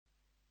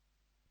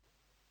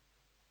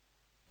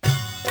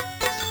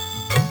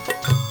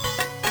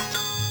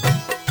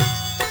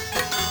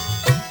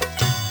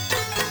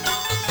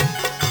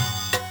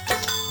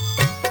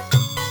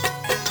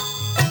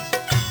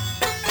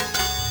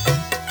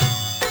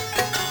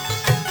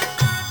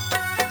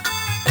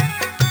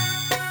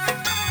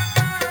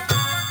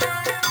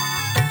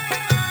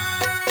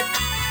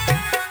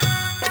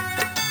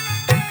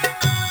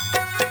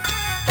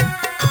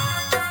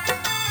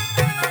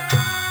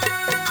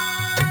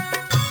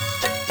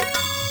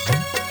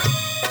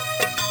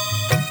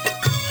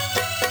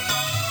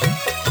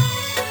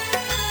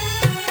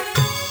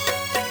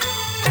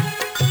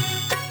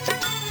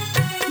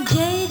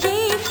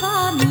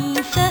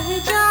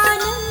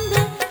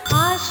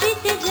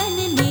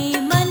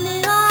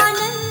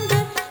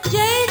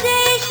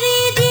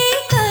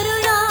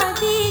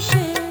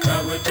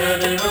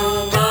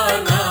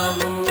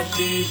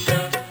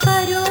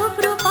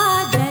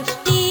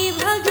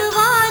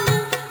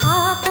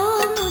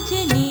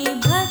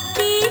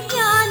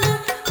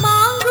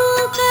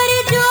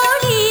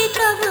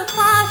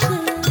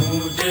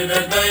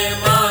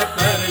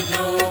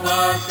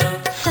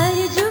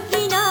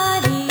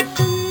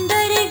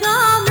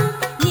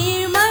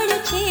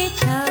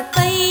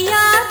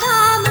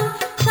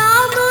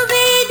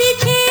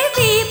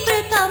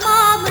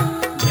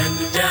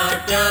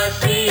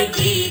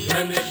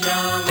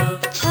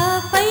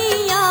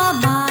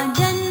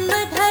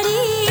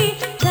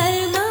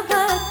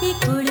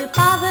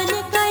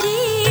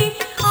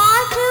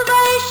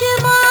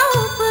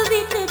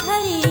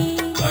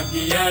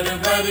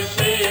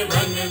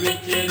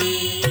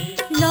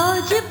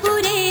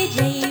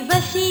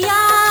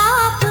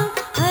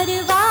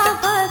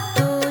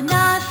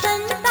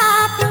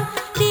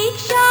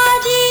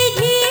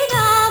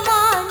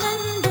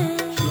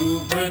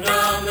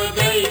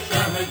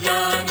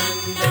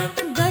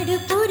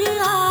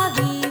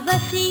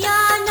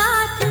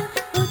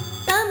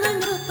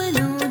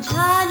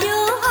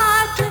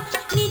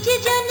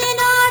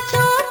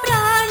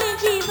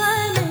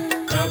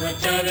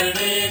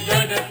चरणे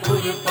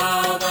गढ़पुर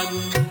पावन।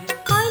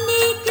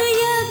 अनेक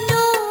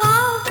यज्ञों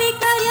आपे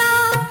कर्या,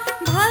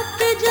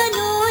 भक्त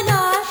जनों ना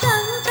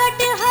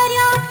संकट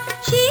हर्या।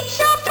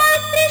 शिक्षा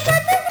पत्र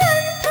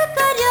सत्ग्रंथ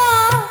कर्या,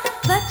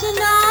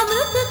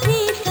 वचनामृत थी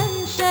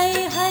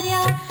संशय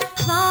हर्या।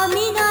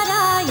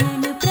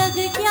 स्वामीनारायण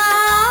प्रगट्या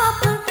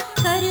आप,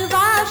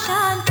 करवा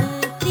शांत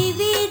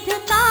त्रिविध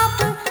ताप।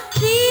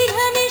 श्री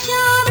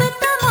घनश्याम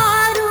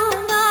तमारू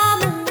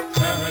नाम,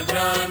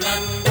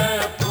 सहजानंद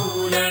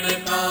पूरण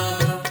काम।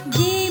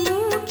 जे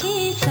मुखे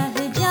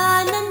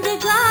सहजानंद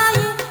गाय।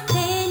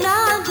 तेना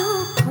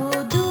दुखो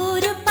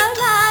दूर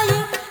पलाय,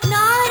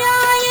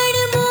 नारायण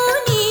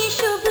मुनि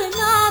शुभ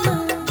नाम।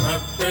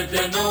 भक्त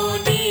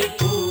जनोनी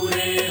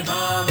पूरे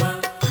हाम।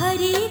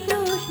 हरि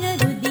कृष्ण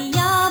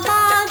हृदया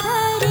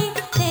बाधरे,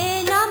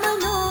 तेना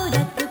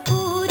मनोरथ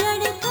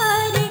पूरण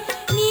करे।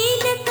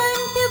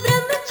 नीलकंठ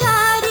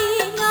ब्रह्मचारी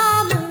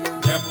नाम,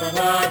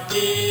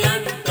 जपवाकी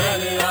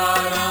अंतर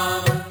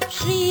आराम।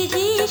 श्री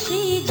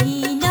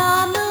जी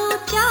नाम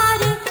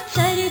उच्चार।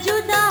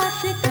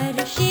 सरजुदास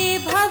करशे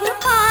भव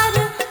पार,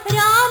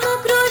 राम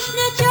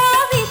कृष्ण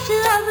 24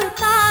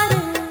 अवतार।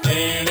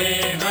 तेणे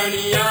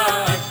हरिया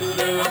असुर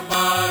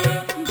अपार।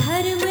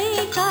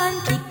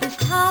 धर्मेकांतिक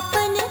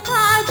स्थापन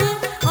काज,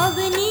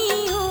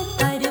 अग्नियों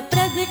पर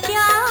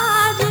प्रगट्या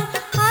आज।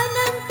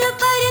 अनंत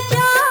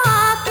परचा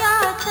आप्या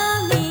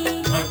तमे,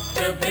 भक्त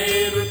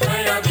भेरु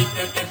थया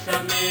विकट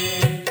समय।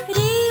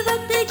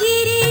 रेवत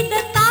गिरि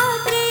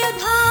दत्तात्रेय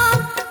धाम।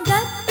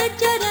 दत्त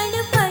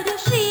चरण पर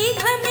श्री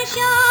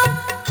घनश्याम,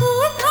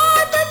 पूठा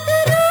दत्त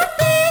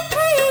रूपे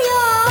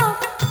थैया।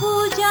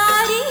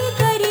 पुजारी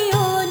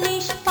करियो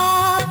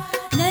निष्पाप,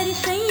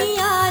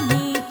 नरसैया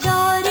ने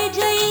चौर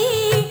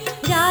जई।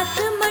 रास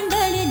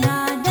मंडल ना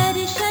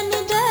दर्शन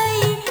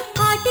दई,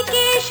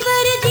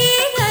 हाटकेश्वर जी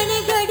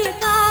घनगढ़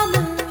काम।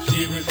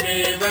 शिव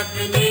सेवक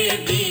ने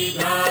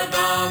दीधा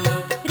दाम।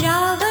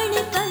 रावण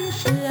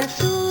कंस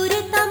असुर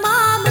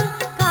तमाम,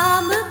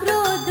 काम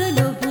क्रोध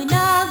लोभ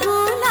ना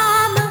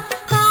गुलाम।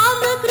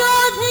 काम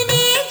क्रोध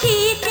ने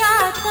जीत्या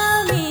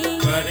तमे,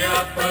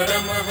 कर्या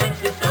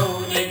परमहंस सौ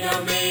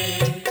निगमे।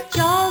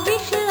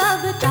 24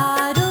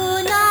 अवतारो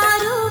ना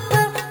रूप,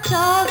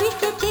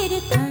 24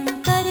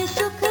 तीर्थंकर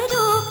सुख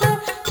रूप।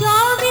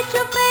 24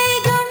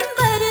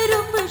 पैगंबर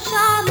रूप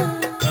श्याम,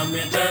 तम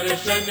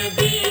दर्शन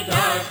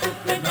दीधा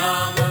सुख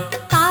धाम।